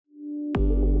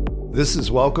This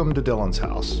is Welcome to Dylan's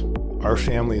House, our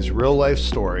family's real-life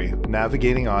story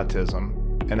navigating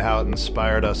autism and how it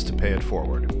inspired us to pay it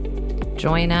forward.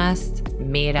 Join us,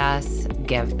 meet us,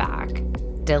 give back.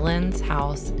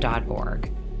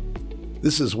 Dylan'sHouse.org.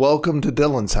 This is Welcome to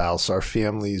Dylan's House, our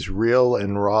family's real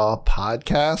and raw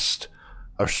podcast,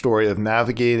 our story of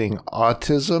navigating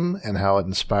autism and how it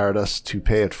inspired us to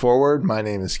pay it forward. My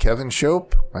name is Kevin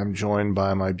Shope. I'm joined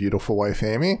by my beautiful wife,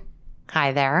 Amy.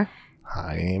 Hi there.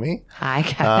 Hi, Amy. Hi,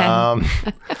 Kevin.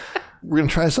 We're going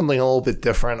to try something a little bit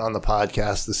different on the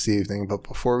podcast this evening. But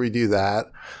before we do that,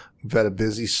 we've had a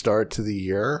busy start to the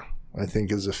year, I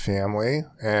think, as a family.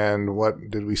 And what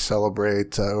did we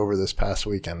celebrate over this past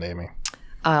weekend, Amy?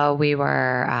 We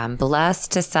were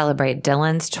blessed to celebrate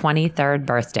Dylan's 23rd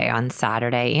birthday on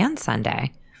Saturday and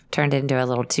Sunday. Turned into a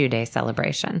little 2-day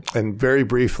celebration. And very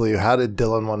briefly, how did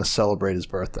Dylan want to celebrate his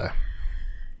birthday?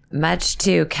 Much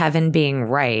to Kevin being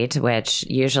right, which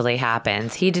usually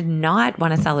happens, he did not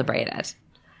want to celebrate it.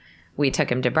 We took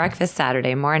him to breakfast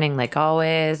Saturday morning, like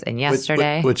always, and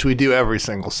yesterday. Which we do every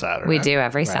single Saturday. We do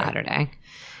every Saturday.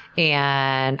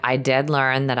 And I did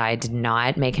learn that I did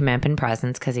not make him open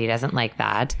presents because he doesn't like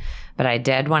that. But I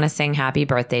did want to sing happy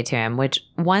birthday to him, which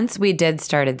once we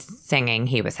started singing,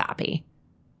 he was happy.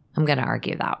 I'm going to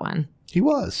argue that one. He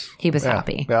was. He was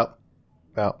happy. Yep.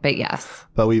 But yes.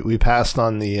 But we passed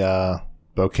on the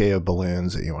bouquet of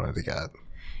balloons that you wanted to get.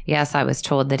 Yes, I was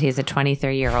told that he's a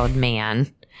 23-year-old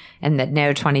man and that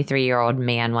no 23-year-old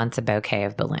man wants a bouquet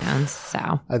of balloons.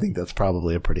 So I think that's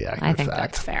probably a pretty accurate fact. I think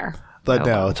that's fair. But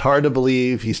it's hard to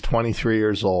believe he's 23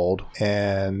 years old.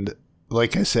 And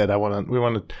like I said, we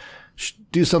want to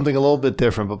do something a little bit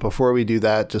different. But before we do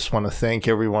that, just want to thank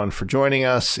everyone for joining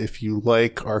us. If you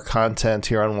like our content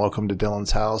here on Welcome to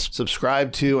Dylan's House,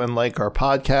 subscribe to and like our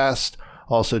podcast.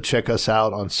 Also check us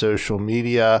out on social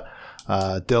media,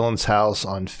 Dylan's House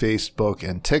on Facebook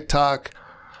and TikTok.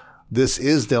 This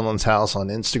is Dylan's House on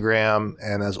Instagram.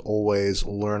 And as always,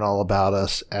 learn all about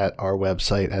us at our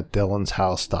website at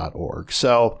dylanshouse.org.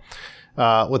 So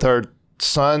with our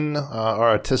son,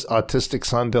 our autistic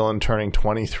son, Dylan, turning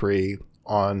 23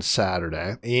 on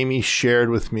Saturday, Amy shared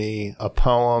with me a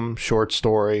poem, short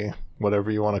story,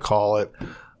 whatever you want to call it,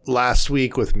 last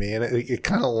week with me. And it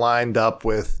kind of lined up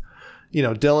with,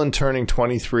 Dylan turning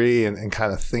 23 and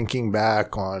kind of thinking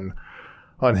back on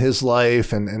his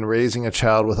life and raising a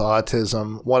child with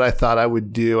autism, what I thought I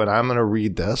would do. And I'm going to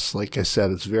read this. Like I said,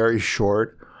 it's very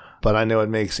short, but I know it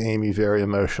makes Amy very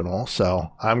emotional.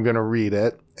 So I'm going to read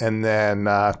it and then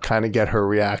kind of get her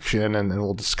reaction, and then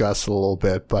we'll discuss it a little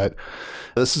bit. But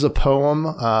this is a poem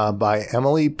by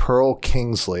Emily Pearl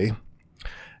Kingsley,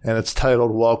 and it's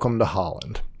titled Welcome to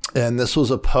Holland. And this was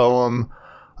a poem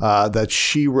that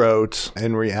she wrote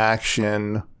in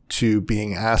reaction to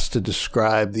being asked to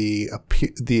describe the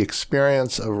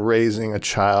experience of raising a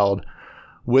child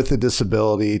with a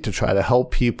disability, to try to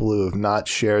help people who have not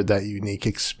shared that unique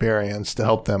experience, to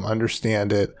help them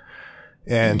understand it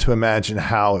and to imagine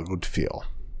how it would feel.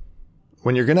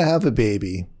 When you're going to have a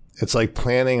baby, it's like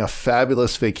planning a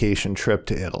fabulous vacation trip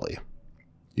to Italy.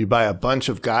 You buy a bunch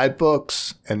of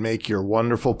guidebooks and make your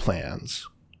wonderful plans.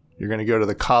 You're going to go to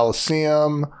the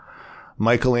Colosseum,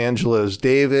 Michelangelo's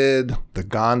David, the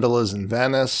gondolas in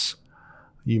Venice.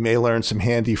 You may learn some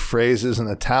handy phrases in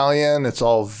Italian. It's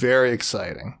all very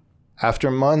exciting. After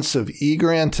months of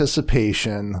eager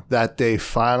anticipation, that day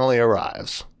finally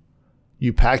arrives.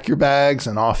 You pack your bags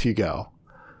and off you go.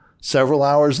 Several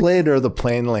hours later, the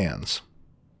plane lands.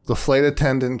 The flight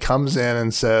attendant comes in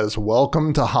and says,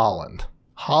 "Welcome to Holland."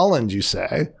 Holland, you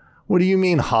say? What do you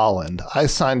mean Holland? I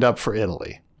signed up for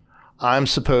Italy. I'm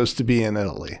supposed to be in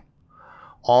Italy.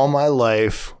 All my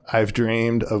life, I've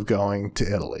dreamed of going to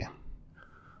Italy.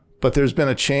 But there's been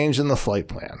a change in the flight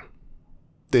plan.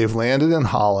 They've landed in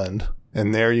Holland,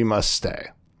 and there you must stay.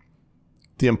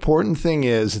 The important thing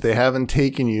is they haven't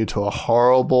taken you to a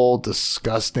horrible,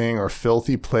 disgusting, or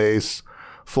filthy place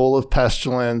full of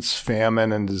pestilence,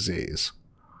 famine, and disease.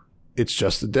 It's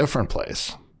just a different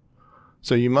place.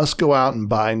 So you must go out and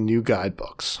buy new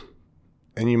guidebooks.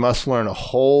 And you must learn a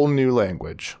whole new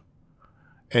language.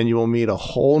 And you will meet a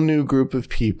whole new group of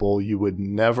people you would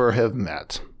never have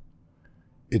met.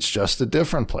 It's just a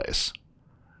different place.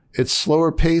 It's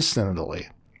slower paced than Italy,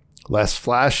 less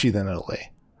flashy than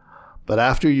Italy. But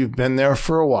after you've been there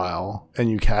for a while and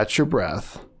you catch your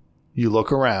breath, you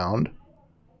look around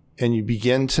and you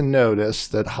begin to notice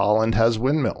that Holland has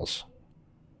windmills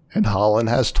and Holland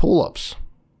has tulips.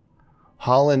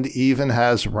 Holland even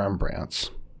has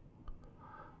Rembrandts.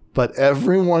 But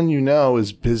everyone you know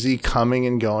is busy coming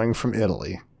and going from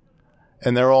Italy,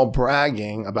 and they're all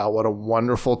bragging about what a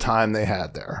wonderful time they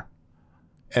had there.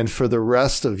 And for the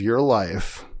rest of your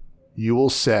life, you will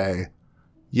say,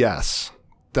 yes,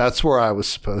 that's where I was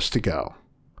supposed to go.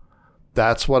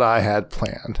 That's what I had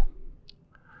planned.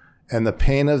 And the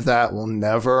pain of that will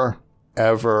never,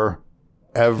 ever,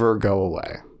 ever go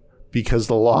away, because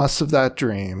the loss of that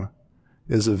dream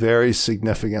is a very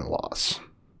significant loss.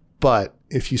 But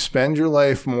if you spend your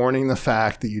life mourning the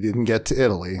fact that you didn't get to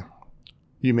Italy,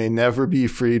 you may never be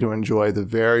free to enjoy the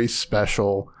very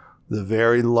special, the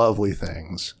very lovely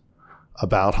things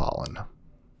about Holland.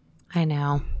 I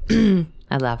know.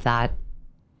 I love that.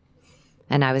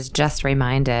 And I was just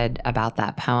reminded about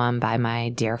that poem by my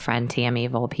dear friend Tammy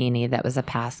Volpini that was a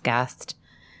past guest.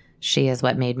 She is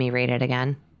what made me read it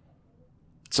again.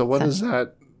 So what is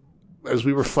that, as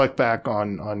we reflect back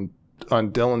on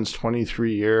Dylan's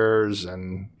 23 years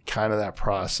and kind of that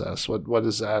process, what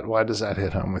is that? Why does that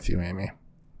hit home with you, Amy?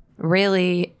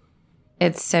 Really,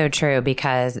 it's so true,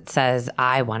 because it says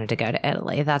I wanted to go to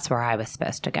Italy. That's where I was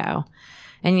supposed to go.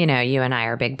 And, you and I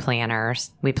are big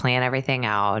planners. We plan everything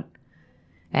out.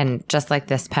 And just like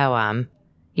this poem,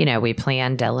 we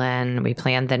planned Dylan, we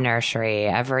planned the nursery,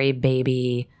 every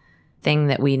baby thing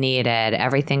that we needed,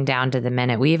 everything down to the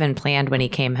minute. We even planned when he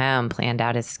came home, planned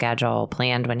out his schedule,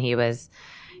 planned when he was,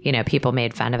 people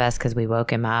made fun of us because we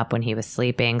woke him up when he was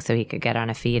sleeping so he could get on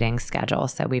a feeding schedule.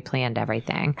 So we planned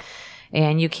everything.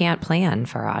 And you can't plan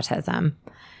for autism.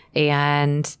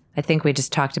 And I think we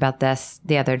just talked about this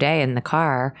the other day in the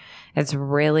car. It's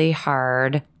really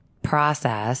hard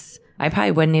process. I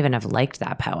probably wouldn't even have liked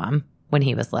that poem when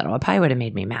he was little. It probably would have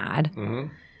made me mad. Mm-hmm.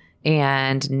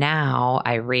 And now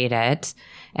I read it,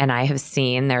 and I have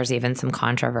seen there's even some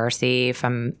controversy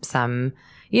from some,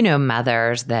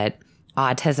 mothers that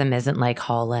autism isn't like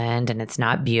Holland and it's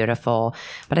not beautiful.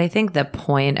 But I think the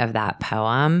point of that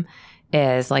poem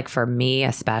is, like, for me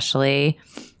especially,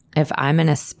 if I'm going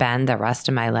to spend the rest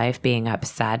of my life being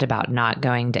upset about not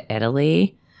going to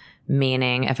Italy,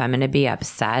 meaning if I'm going to be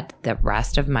upset the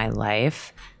rest of my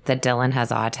life that Dylan has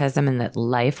autism and that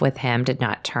life with him did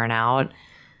not turn out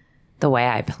the way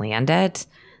I planned it,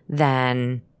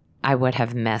 then I would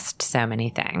have missed so many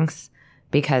things,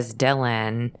 because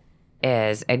Dylan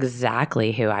is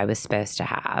exactly who I was supposed to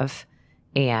have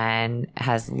and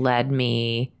has led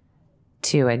me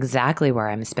to exactly where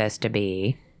I'm supposed to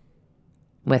be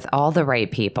with all the right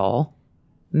people,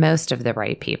 most of the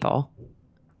right people.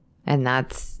 And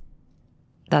that's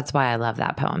why I love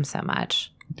that poem so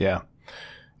much. Yeah,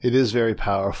 it is very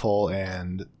powerful.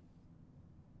 And,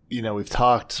 we've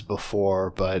talked before,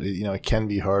 but, it can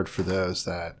be hard for those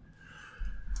that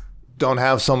don't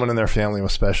have someone in their family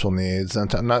with special needs,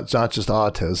 and not just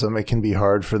autism. It can be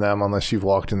hard for them unless you've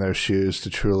walked in those shoes to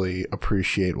truly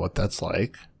appreciate what that's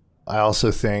like. I also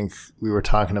think we were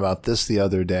talking about this the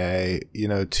other day,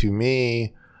 to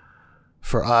me,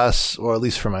 for us, or at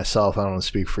least for myself, I don't want to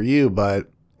speak for you, but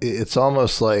it's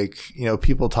almost like,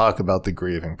 people talk about the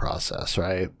grieving process,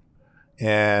 right?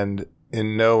 And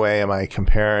in no way am I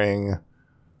comparing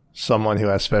someone who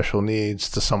has special needs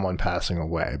to someone passing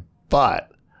away.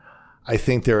 But I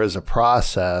think there is a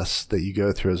process that you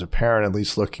go through as a parent, at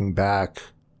least looking back.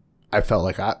 I felt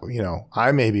like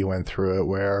I maybe went through it,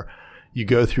 where you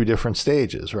go through different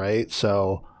stages, right?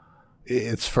 So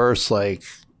it's first like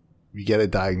you get a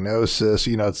diagnosis,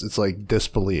 it's like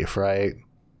disbelief, right?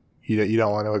 You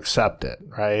don't want to accept it,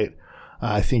 right?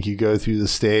 I think you go through the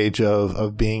stage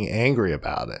of being angry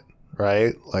about it,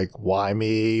 right? Like, why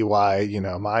me? Why,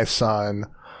 my son?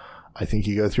 I think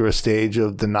you go through a stage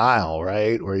of denial,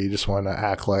 right? Where you just want to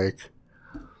act like,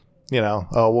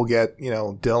 we'll get,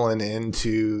 Dylan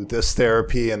into this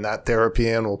therapy and that therapy,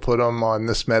 and we'll put him on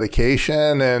this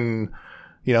medication, and,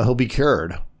 he'll be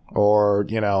cured. Or,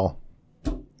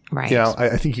 right.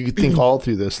 I think you could think all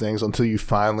through those things until you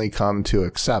finally come to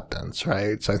acceptance,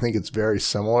 right? So I think it's very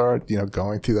similar,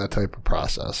 going through that type of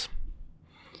process.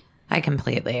 I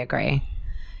completely agree.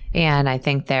 And I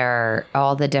think there are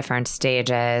all the different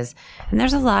stages, and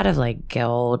there's a lot of like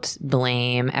guilt,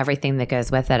 blame, everything that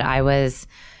goes with it. I was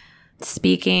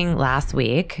speaking last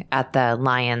week at the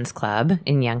Lions Club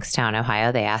in Youngstown,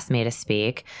 Ohio. They asked me to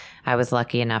speak. I was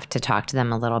lucky enough to talk to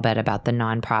them a little bit about the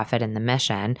nonprofit and the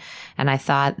mission. And I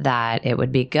thought that it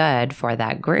would be good for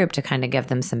that group to kind of give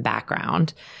them some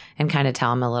background and kind of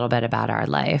tell them a little bit about our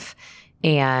life.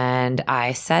 And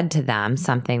I said to them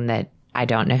something that I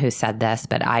don't know who said this,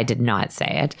 but I did not say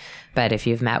it. But if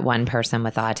you've met one person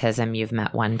with autism, you've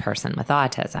met one person with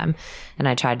autism. And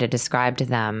I tried to describe to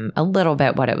them a little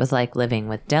bit what it was like living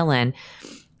with Dylan,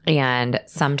 and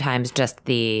sometimes just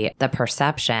the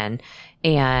perception,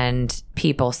 and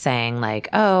people saying like,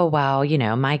 oh, well,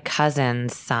 my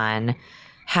cousin's son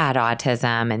had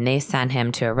autism, and they sent him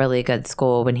to a really good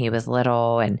school when he was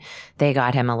little, and they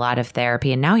got him a lot of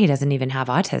therapy, and now he doesn't even have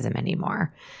autism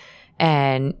anymore.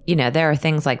 And, there are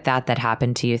things like that that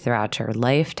happen to you throughout your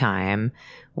lifetime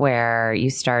where you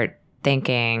start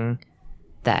thinking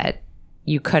that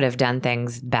you could have done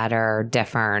things better,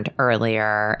 different,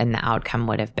 earlier, and the outcome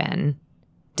would have been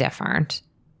different.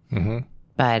 Mm-hmm.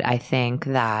 But I think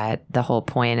that the whole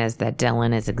point is that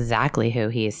Dylan is exactly who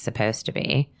he's supposed to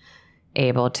be,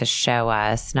 able to show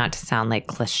us, not to sound like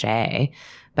cliche,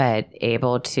 but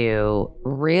able to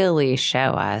really show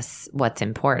us what's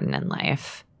important in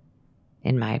life,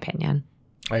 in my opinion.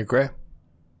 I agree.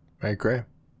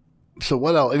 So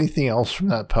what else? Anything else from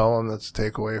that poem that's a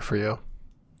takeaway for you?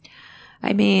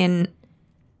 I mean,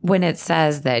 when it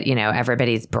says that,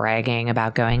 everybody's bragging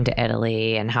about going to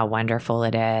Italy and how wonderful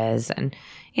it is. And,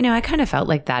 I kind of felt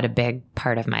like that a big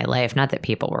part of my life. Not that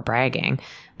people were bragging,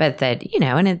 but that,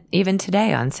 even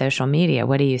today on social media,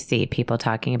 what do you see? People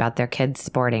talking about their kids'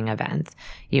 sporting events.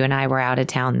 You and I were out of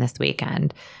town this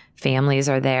weekend. Families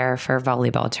are there for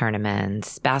volleyball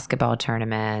tournaments, basketball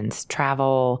tournaments,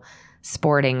 travel,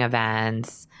 sporting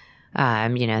events.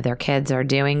 Their kids are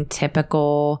doing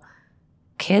typical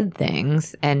kid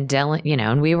things. And Dylan,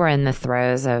 and we were in the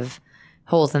throes of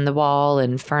holes in the wall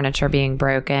and furniture being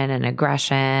broken and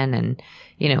aggression and,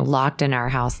 locked in our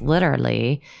house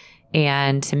literally.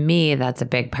 And to me, that's a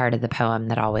big part of the poem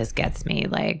that always gets me.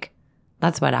 Like,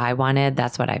 that's what I wanted.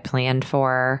 That's what I planned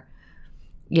for.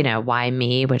 Why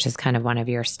me, which is kind of one of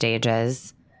your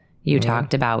stages you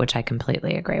talked about, which I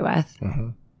completely agree with. Mm-hmm.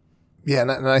 Yeah.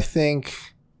 And I think,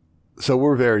 so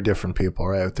we're very different people,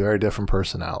 right? With very different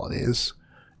personalities.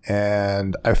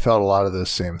 And I felt a lot of those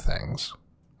same things.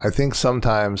 I think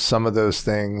sometimes some of those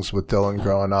things with Dylan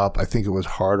growing up, I think it was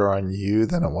harder on you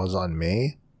than it was on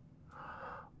me.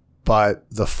 But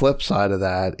the flip side of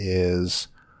that is,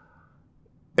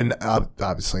 and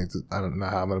obviously, I don't know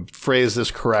how I'm going to phrase this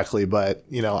correctly, but,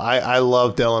 I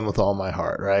love Dylan with all my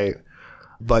heart, right?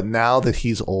 But now that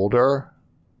he's older,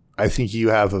 I think you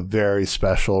have a very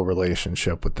special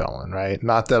relationship with Dylan, right?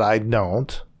 Not that I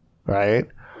don't, right?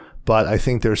 But I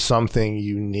think there's something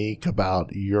unique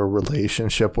about your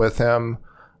relationship with him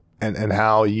and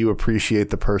how you appreciate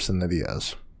the person that he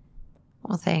is.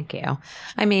 Well, thank you.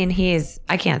 I mean,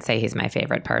 I can't say he's my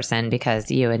favorite person because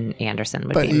you and Anderson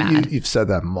would be mad. You've said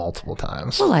that multiple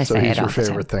times. Well, I say it all the time. So he's your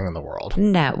favorite thing in the world.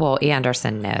 No, well,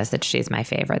 Anderson knows that she's my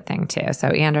favorite thing too. So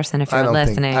Anderson, if you're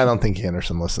listening. I don't think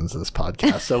Anderson listens to this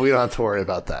podcast, so we don't have to worry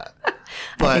about that.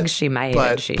 But, I think she might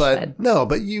and she should. No,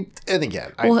 but you, and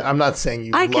again, I'm not saying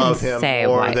you love him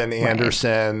more than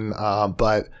Anderson,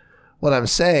 but what I'm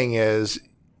saying is,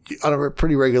 on a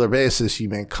pretty regular basis, you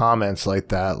make comments like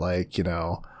that, like,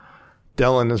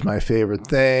 Dylan is my favorite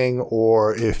thing,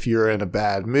 or if you're in a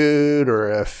bad mood, or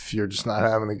if you're just not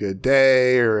having a good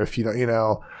day, or if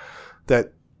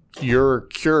that your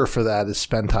cure for that is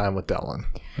spend time with Dylan,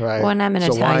 right? Well, and I'm going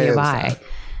to tell you why.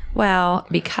 Well,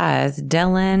 because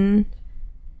Dylan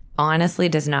honestly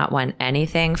does not want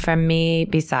anything from me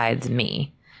besides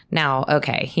me. Now,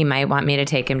 okay, he might want me to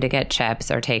take him to get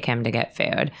chips or take him to get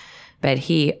food. But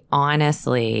he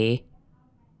honestly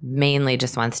mainly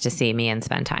just wants to see me and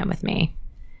spend time with me.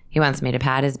 He wants me to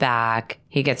pat his back.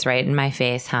 He gets right in my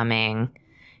face humming.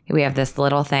 We have this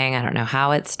little thing. I don't know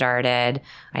how it started.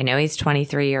 I know he's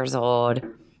 23 years old,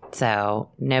 so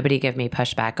nobody give me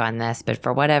pushback on this. But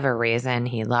for whatever reason,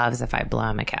 he loves if I blow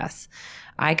him a kiss.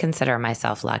 I consider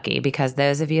myself lucky because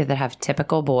those of you that have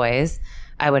typical boys,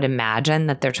 I would imagine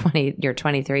that your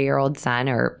 23-year-old son,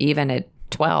 or even at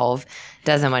 12,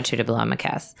 doesn't want you to blow him a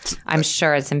kiss. I'm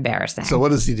sure it's embarrassing. So what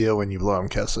does he do when you blow him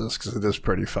kisses? Because it is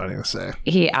pretty funny to say.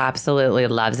 He absolutely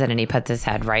loves it, and he puts his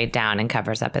head right down and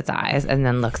covers up his eyes and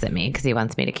then looks at me because he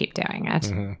wants me to keep doing it.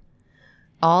 Mm-hmm.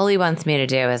 All he wants me to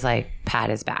do is pat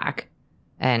his back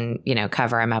and,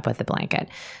 cover him up with a blanket.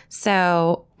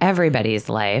 So everybody's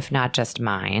life, not just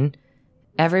mine,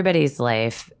 everybody's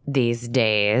life these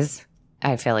days,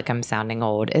 I feel like I'm sounding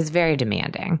old, is very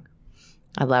demanding.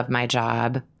 I love my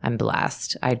job. I'm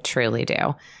blessed. I truly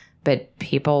do. But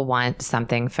people want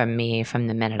something from me from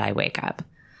the minute I wake up.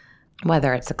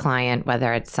 Whether it's a client,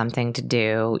 whether it's something to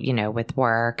do, with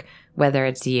work, whether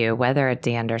it's you, whether it's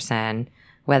Anderson,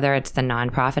 whether it's the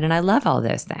nonprofit. And I love all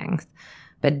those things.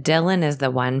 But Dylan is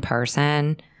the one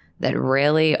person that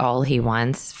really all he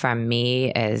wants from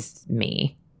me is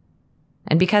me.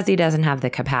 And because he doesn't have the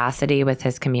capacity with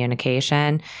his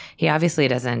communication, he obviously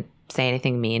doesn't say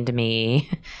anything mean to me.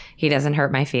 He doesn't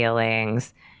hurt my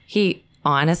feelings. He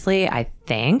honestly, I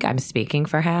think, I'm speaking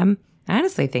for him, I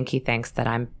honestly think he thinks that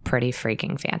I'm pretty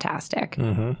freaking fantastic.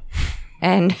 Mm-hmm.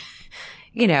 And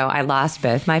I lost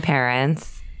both my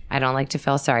parents. I don't like to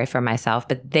feel sorry for myself,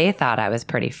 but they thought I was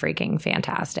pretty freaking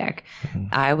fantastic.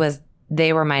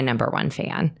 They were my number one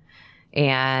fan.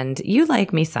 And you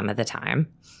like me some of the time,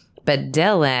 but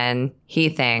Dylan, he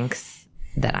thinks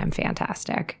that I'm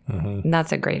fantastic. And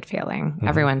that's a great feeling.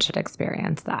 Everyone should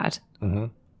experience that.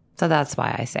 So that's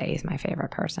why I say he's my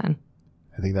favorite person.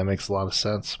 I think that makes a lot of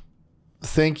sense.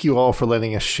 Thank you all for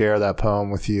letting us share that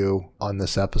poem with you on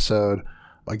this episode.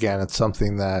 Again, it's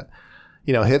something that,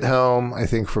 hit home, I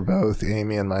think, for both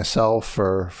Amy and myself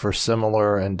for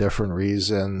similar and different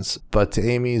reasons. But to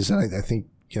Amy's, I think,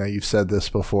 you've said this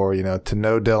before, to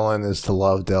know Dylan is to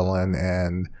love Dylan.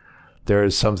 And there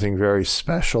is something very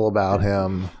special about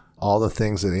him, all the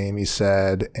things that Amy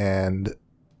said, and,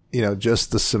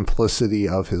 just the simplicity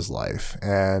of his life.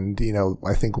 And,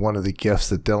 I think one of the gifts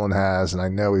that Dylan has, and I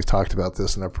know we've talked about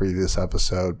this in a previous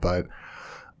episode, but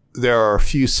there are a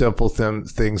few simple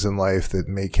things in life that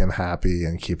make him happy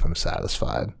and keep him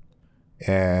satisfied.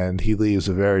 And he leads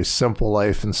a very simple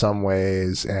life in some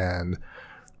ways, and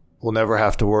we'll never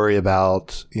have to worry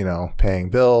about, paying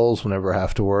bills. We'll never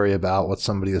have to worry about what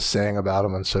somebody is saying about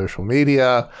him on social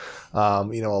media. A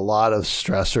lot of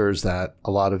stressors that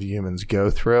a lot of humans go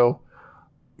through.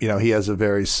 He has a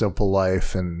very simple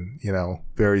life, and,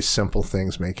 very simple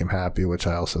things make him happy, which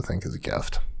I also think is a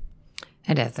gift.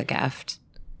 It is a gift.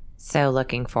 So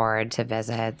looking forward to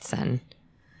visits. And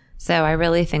so I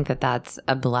really think that that's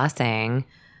a blessing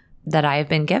that I've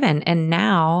been given. And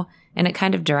now, and it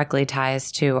kind of directly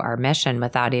ties to our mission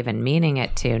without even meaning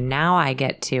it to, now I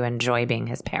get to enjoy being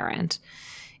his parent.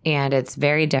 And it's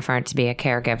very different to be a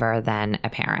caregiver than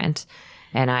a parent.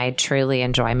 And I truly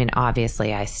enjoy,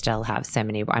 obviously I still have so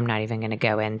many, I'm not even going to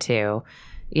go into,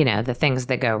 the things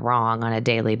that go wrong on a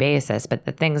daily basis, but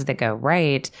the things that go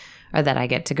right are that I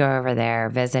get to go over there,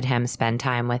 visit him, spend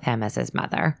time with him as his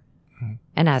mother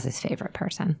and as his favorite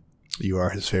person. You are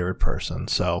his favorite person.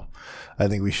 So I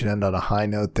think we should end on a high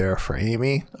note there for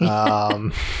Amy.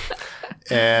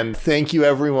 And thank you,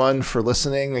 everyone, for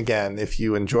listening. Again, if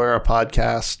you enjoy our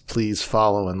podcast, please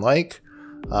follow and like.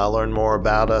 Learn more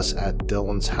about us at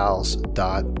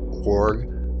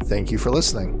dylanshouse.org. Thank you for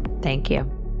listening. Thank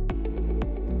you.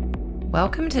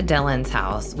 Welcome to Dylan's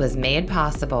House was made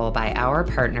possible by our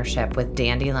partnership with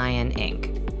Dandelion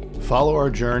Inc. Follow our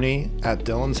journey at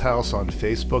Dylan's House on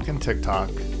Facebook and TikTok.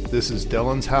 This is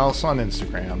Dylan's House on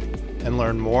Instagram. And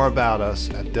learn more about us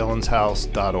at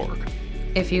dylanshouse.org.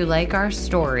 If you like our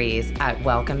stories at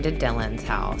Welcome to Dylan's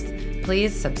House,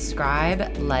 please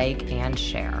subscribe, like, and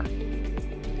share.